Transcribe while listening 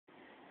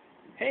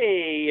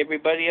Hey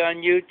everybody on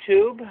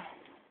YouTube.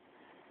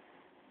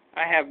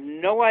 I have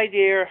no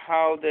idea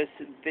how this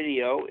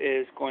video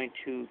is going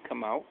to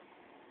come out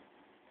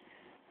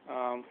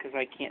because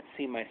I can't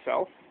see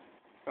myself,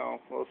 so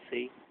we'll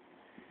see.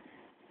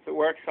 If it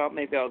works out,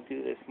 maybe I'll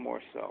do this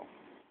more so.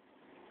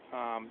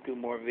 Do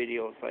more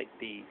videos like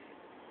these.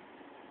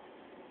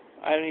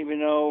 I don't even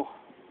know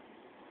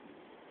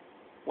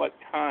what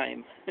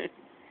time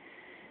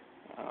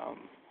I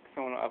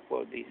want to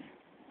upload these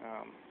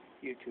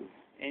YouTube.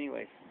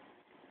 Anyways,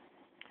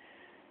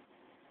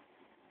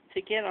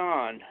 to get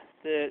on,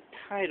 the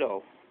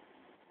title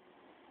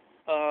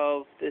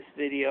of this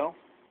video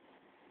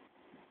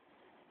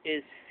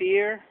is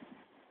Fear,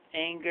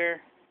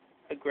 Anger,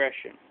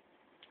 Aggression.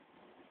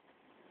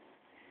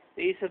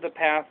 These are the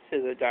paths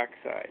to the dark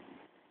side.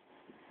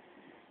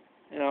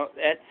 You know,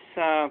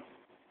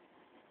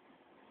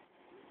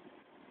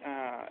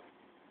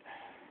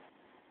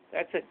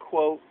 that's a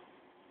quote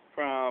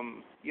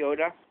from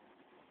Yoda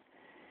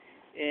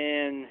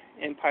in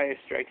Empire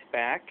Strikes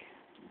Back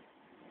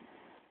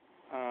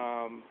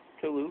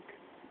to Luke,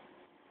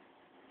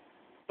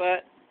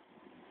 but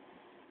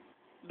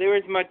there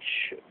is much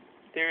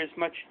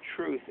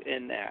truth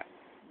in that.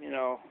 You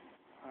know,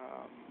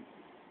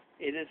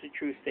 it is a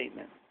true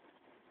statement,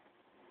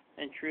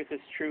 and truth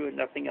is true, and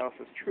nothing else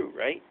is true,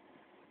 right?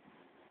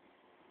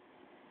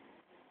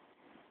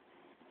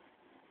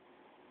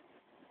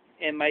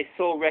 And my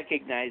soul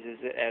recognizes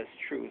it as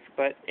truth.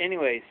 But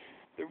anyways,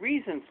 the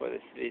reason for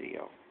this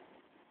video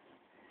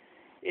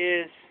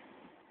is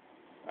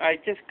I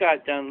just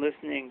got done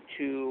listening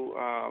to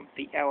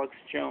the Alex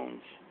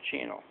Jones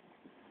channel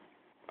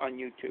on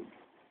YouTube.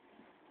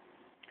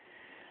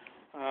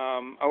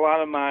 A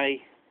lot of my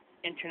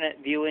internet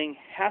viewing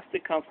has to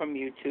come from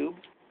YouTube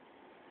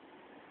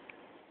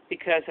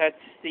because that's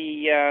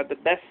the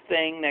best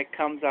thing that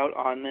comes out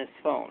on this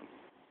phone.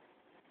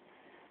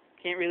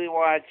 Can't really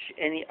watch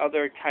any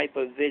other type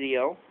of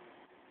video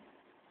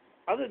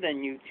other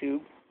than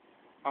YouTube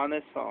on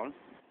this phone.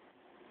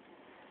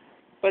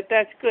 But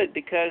that's good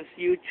because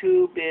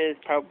YouTube is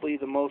probably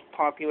the most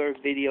popular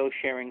video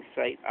sharing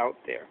site out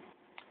there.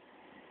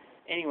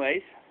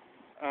 Anyways,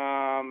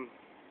 and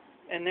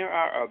there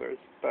are others,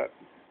 but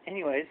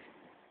anyways,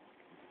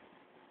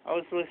 I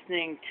was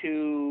listening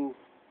to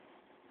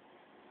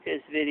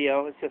his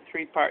video. It's a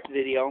 3-part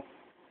video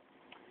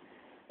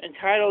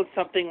entitled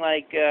something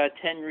like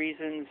 10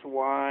 Reasons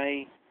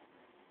Why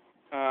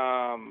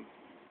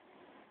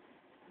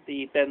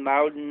the Bin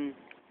Laden,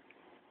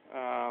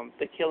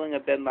 the killing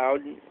of Bin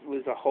Laden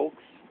was a hoax.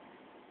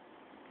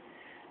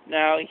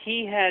 Now,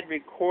 he had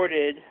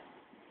recorded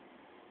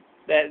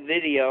that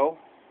video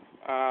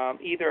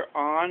either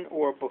on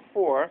or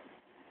before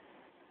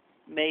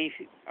May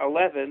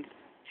 11th,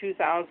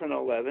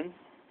 2011.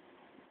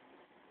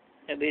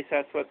 At least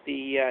that's what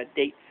the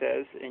date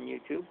says in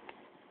YouTube.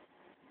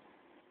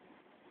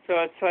 So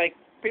it's like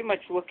pretty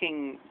much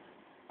looking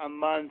a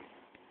month,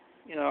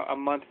 a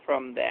month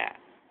from that,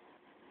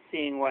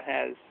 seeing what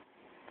has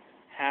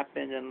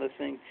happened and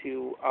listening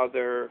to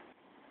other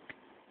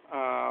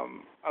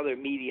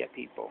media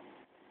people.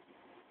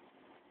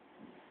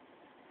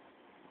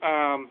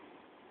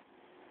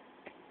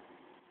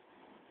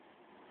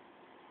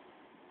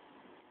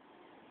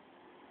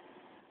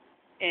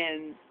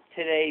 And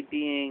today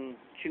being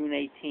June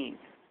 18th,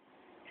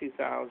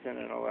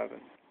 2011.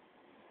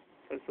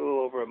 So it's a little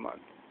over a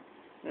month.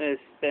 And there's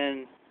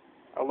been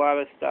a lot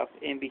of stuff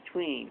in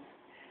between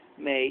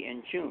May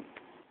and June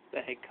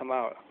that had come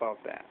out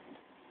about that.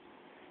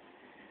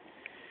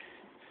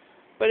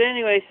 But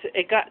anyways,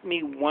 it got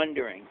me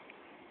wondering,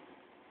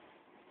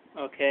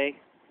 okay,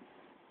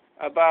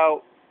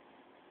 about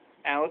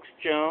Alex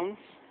Jones,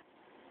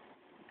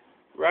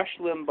 Rush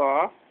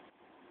Limbaugh,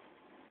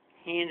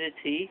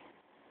 Hannity,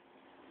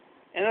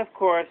 and of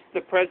course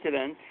the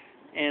president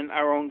and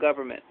our own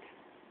government.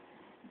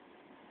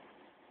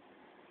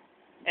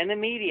 And the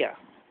media.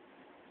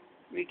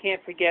 We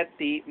can't forget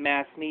the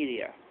mass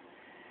media.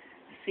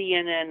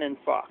 CNN and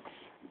Fox.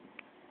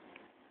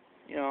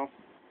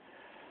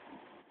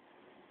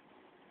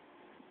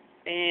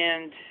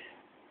 And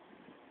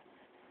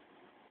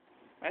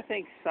I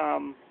think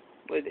some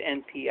with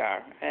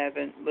NPR. I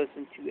haven't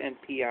listened to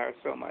NPR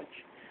so much.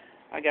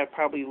 I got to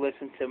probably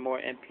listen to more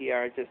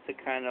NPR just to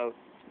kind of,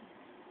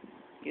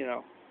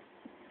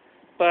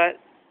 But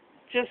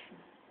just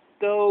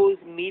those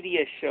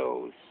media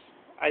shows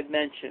I've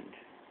mentioned,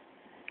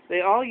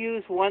 they all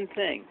use one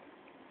thing.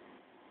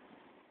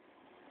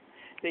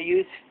 They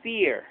use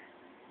fear.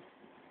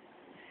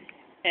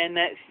 And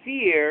that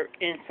fear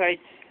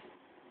incites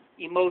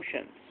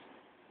emotions.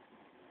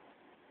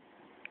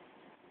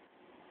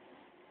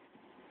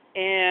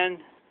 And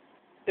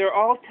they're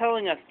all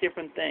telling us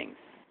different things.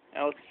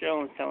 Alex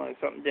Jones telling us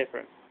something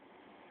different.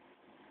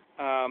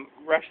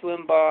 Rush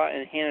Limbaugh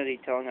and Hannity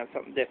telling us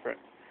something different.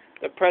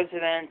 The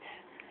president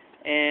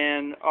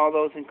and all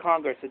those in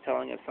Congress are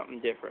telling us something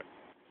different.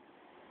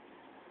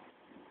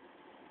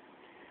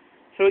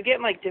 So we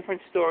get like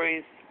different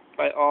stories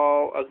by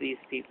all of these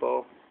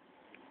people.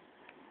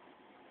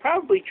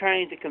 probably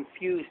trying to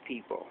confuse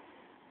people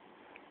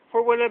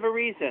for whatever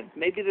reason.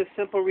 Maybe the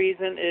simple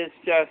reason is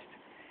just,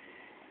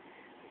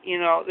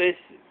 there's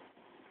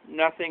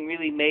nothing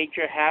really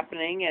major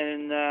happening,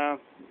 and,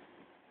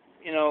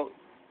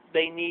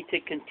 they need to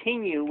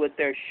continue with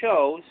their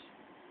shows.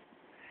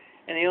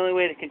 And the only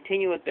way to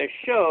continue with their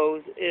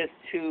shows is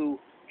to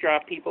draw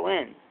people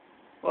in.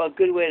 Well, a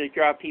good way to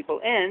draw people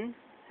in,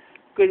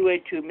 good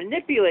way to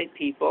manipulate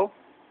people,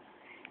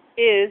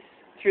 is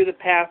through the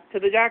path to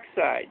the dark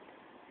side.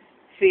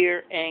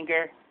 Fear,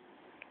 anger,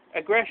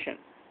 aggression.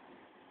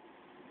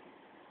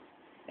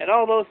 And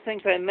all those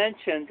things I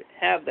mentioned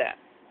have that.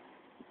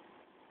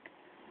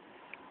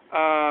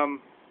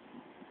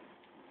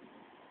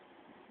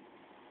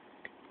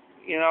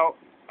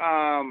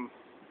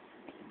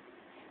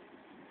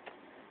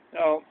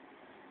 No,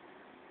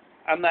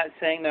 I'm not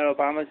saying that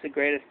Obama's the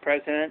greatest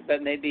president,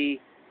 but maybe,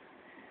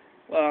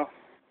 well,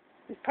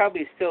 he's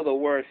probably still the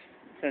worst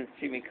since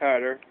Jimmy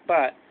Carter,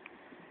 but,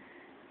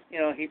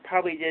 he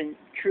probably didn't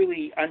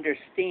truly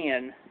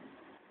understand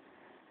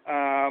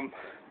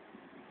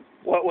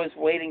what was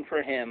waiting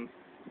for him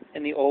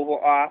in the Oval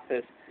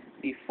Office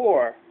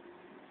before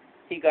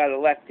he got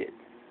elected.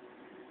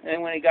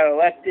 And when he got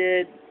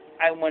elected,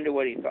 I wonder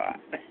what he thought.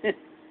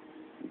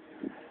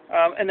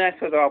 And that's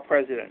with all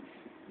presidents.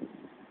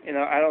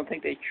 I don't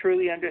think they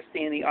truly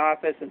understand the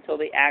office until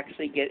they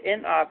actually get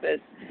in office,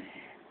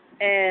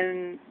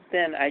 and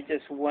then I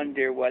just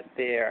wonder what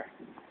their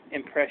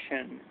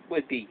impression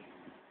would be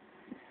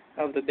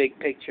of the big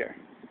picture,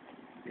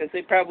 because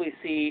they probably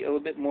see a little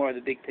bit more of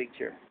the big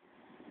picture.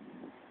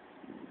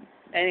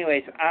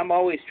 Anyways, I'm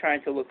always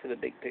trying to look to the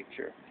big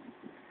picture,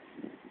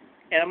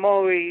 and I'm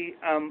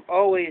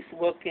always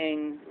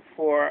looking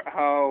for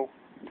how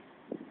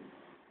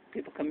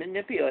people can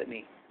manipulate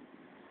me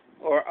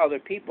or other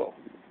people.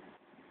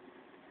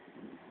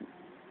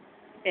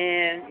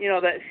 And,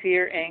 that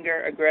fear,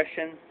 anger,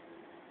 aggression,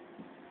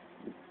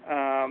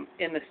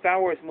 in the Star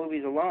Wars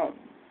movies alone.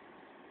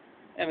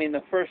 I mean,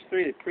 the first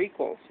three, the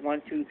prequels,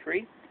 1, 2,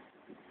 3,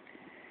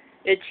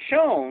 it's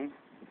shown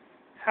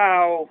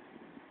how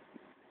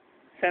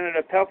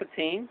Senator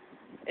Palpatine,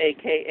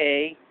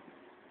 a.k.a.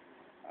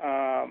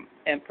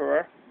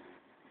 Emperor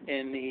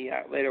in the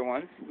later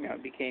ones,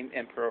 became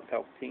Emperor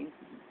Palpatine,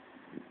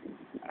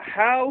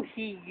 how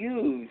he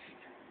used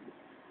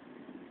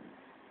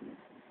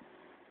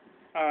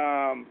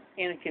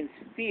Anakin's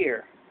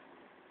fear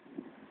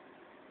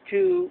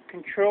to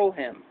control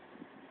him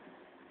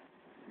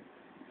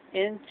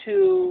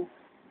into,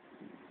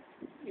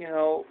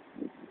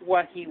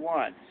 what he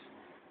wants.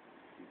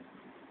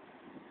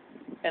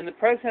 And the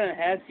president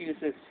has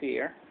used his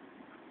fear.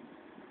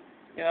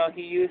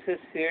 He used his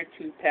fear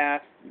to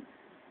pass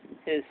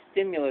his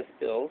stimulus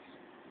bills.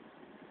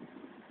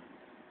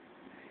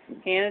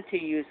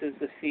 Hannity uses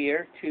the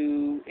fear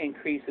to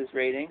increase his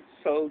ratings,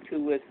 so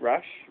too with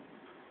Rush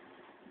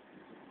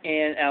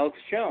and Alex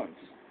Jones.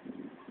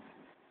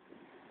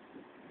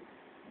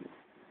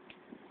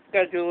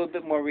 Got to do a little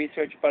bit more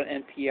research about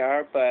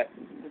NPR, but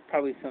there's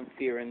probably some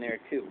fear in there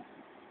too.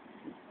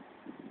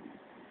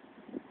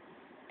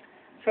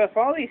 So if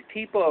all these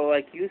people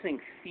are using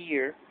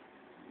fear,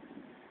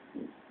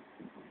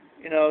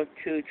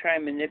 to try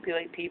and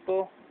manipulate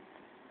people,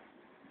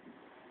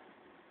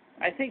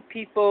 I think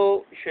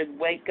people should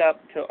wake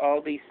up to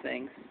all these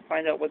things,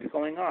 find out what's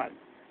going on.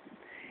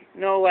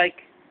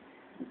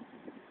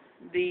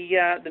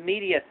 The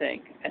media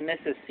thing, and this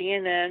is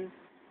CNN,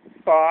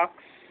 Fox,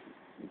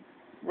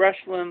 Rush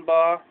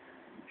Limbaugh,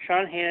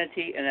 Sean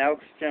Hannity, and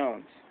Alex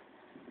Jones.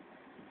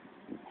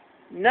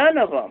 None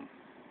of them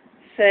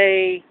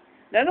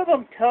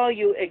tell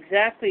you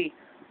exactly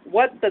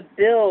what the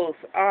bills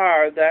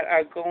are that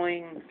are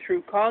going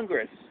through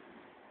Congress.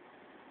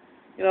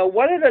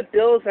 What are the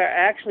bills that are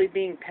actually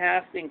being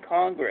passed in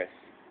Congress?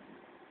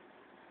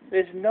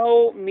 There's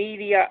no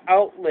media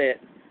outlet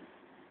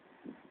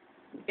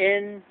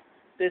in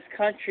this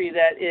country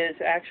that is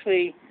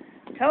actually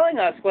telling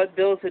us what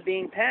bills are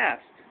being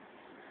passed.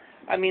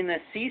 I mean, the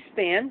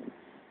C-SPAN,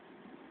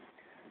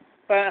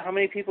 but how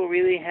many people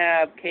really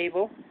have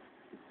cable?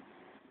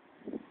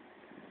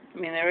 I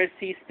mean, there is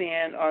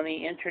C-SPAN on the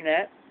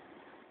internet.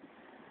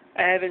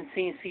 I haven't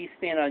seen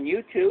C-SPAN on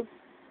YouTube.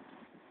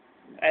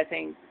 I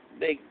think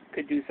they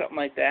could do something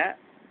like that.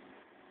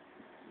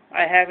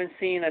 I haven't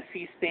seen a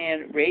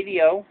C-SPAN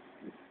radio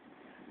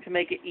to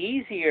make it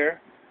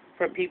easier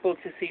for people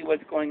to see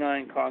what's going on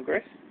in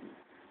Congress,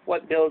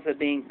 what bills are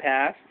being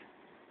passed,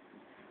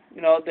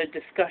 the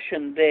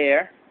discussion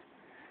there.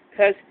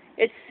 Because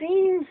it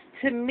seems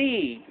to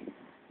me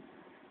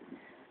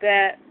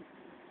that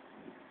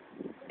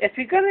if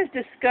you're going to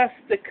discuss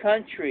the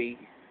country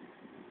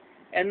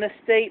and the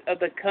state of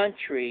the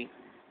country,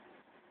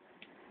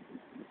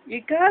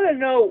 you got to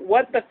know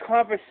what the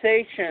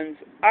conversations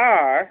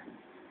are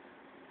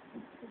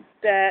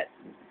that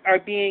are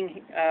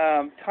being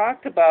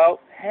talked about,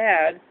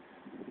 had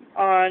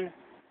on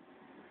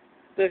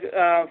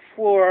the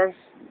floors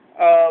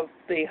of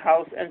the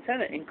House and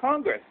Senate in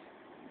Congress.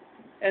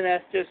 And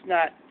that's just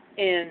not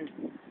in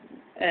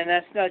And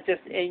that's not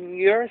just in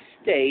your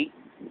state,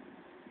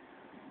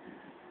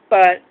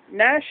 but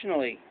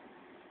nationally.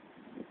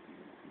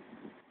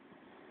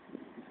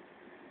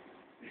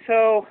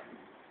 So,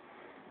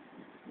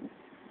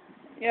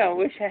 I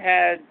wish I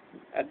had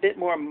a bit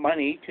more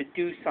money to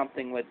do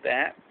something with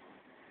that.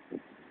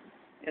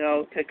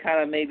 To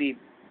kind of maybe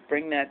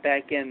bring that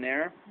back in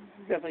there.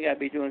 Definitely got to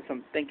be doing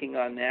some thinking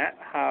on that,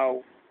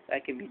 how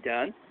that can be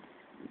done.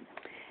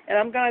 And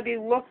I'm going to be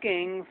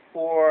looking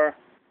for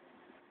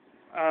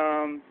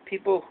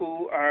people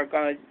who are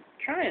going to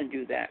try and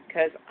do that,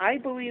 because I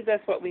believe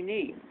that's what we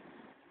need.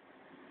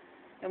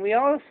 And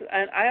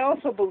I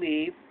also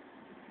believe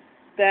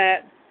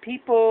that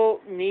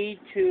people need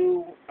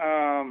to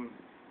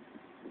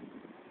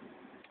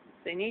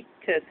they need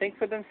to think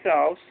for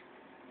themselves,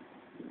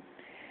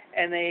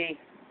 and they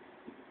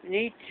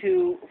need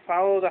to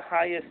follow the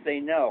highest they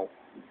know,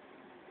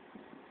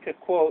 to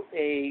quote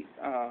a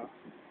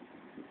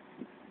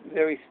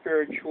very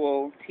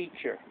spiritual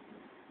teacher.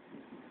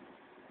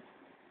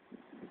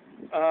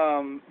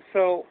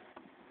 So,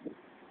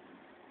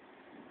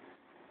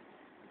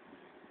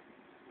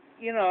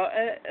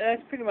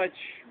 that's pretty much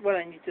what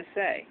I need to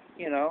say,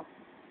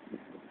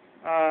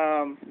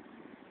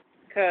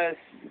 because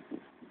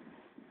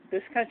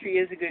this country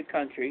is a good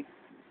country.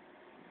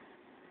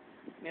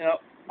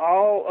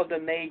 All of the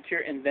major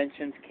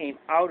inventions came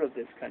out of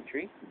this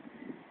country,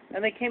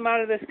 and they came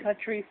out of this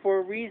country for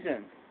a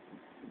reason,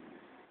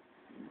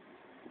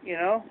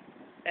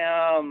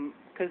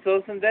 because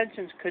those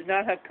inventions could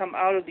not have come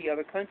out of the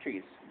other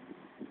countries,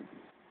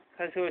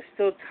 because they were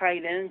still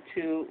tied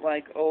into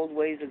like old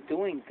ways of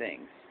doing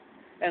things.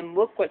 And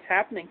look what's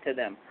happening to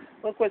them.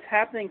 Look what's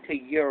happening to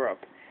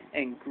Europe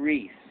and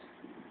Greece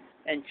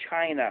and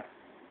China.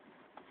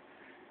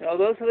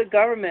 Those are the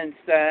governments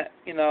that,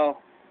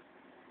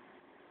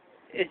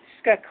 it's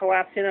just got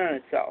collapsed in on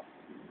itself.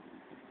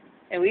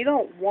 And we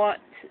don't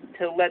want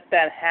to let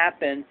that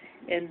happen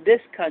in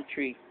this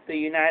country, the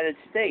United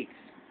States.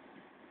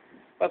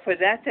 But for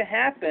that to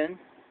happen,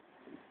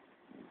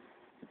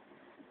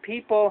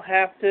 people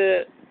have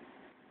to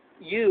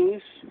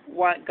use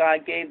what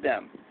God gave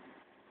them,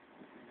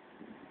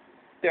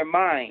 their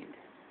mind,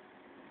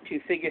 to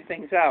figure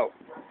things out,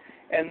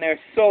 and their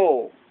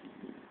soul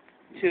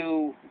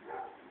to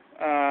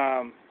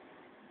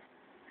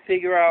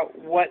figure out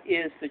what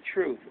is the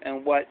truth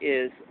and what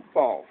is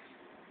false.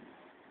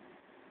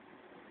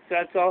 So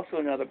that's also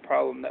another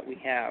problem that we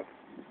have,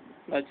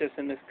 not just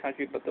in this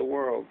country, but the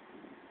world.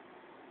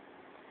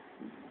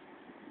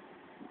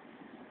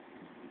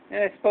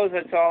 And I suppose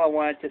that's all I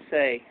wanted to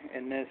say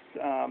in this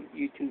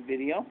YouTube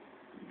video.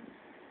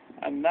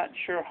 I'm not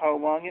sure how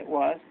long it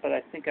was, but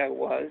I think I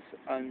was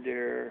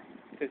under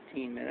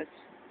 15 minutes.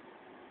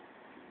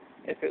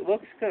 If it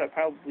looks good, I'll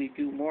probably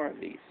do more of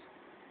these.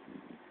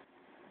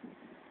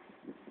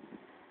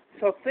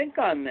 So think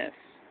on this.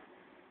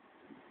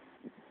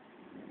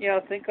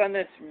 Think on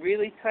this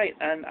really tight.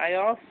 And I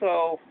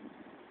also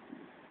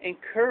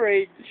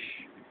encourage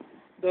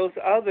those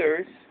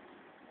others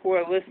who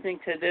are listening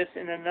to this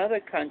in another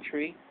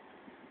country,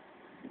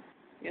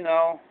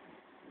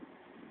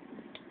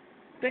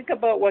 think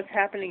about what's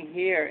happening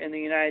here in the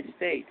United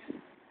States,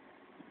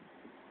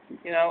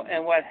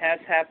 and what has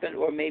happened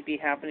or may be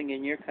happening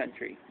in your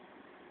country.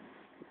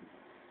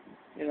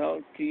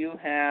 Do you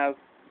have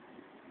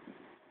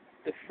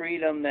the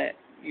freedom that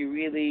you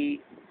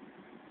really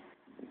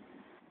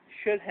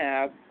should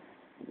have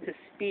to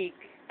speak,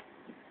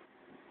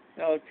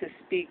 to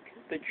speak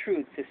the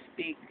truth, to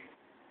speak,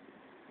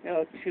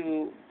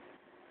 to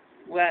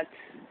let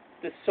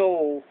the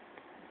soul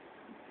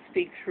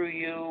speak through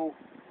you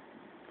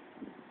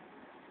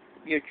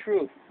your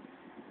truth.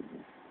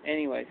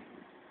 Anyways,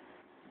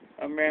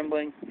 I'm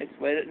rambling. It's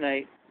late at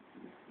night.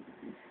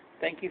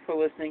 Thank you for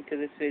listening to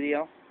this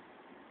video.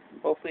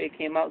 Hopefully it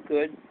came out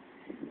good.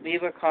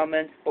 Leave a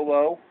comment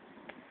below.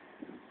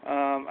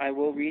 I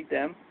will read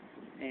them.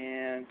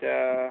 And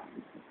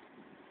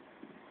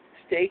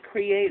stay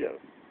creative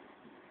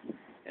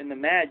in the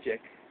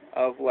magic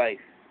of life.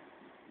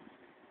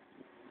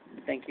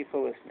 Thank you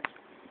for listening.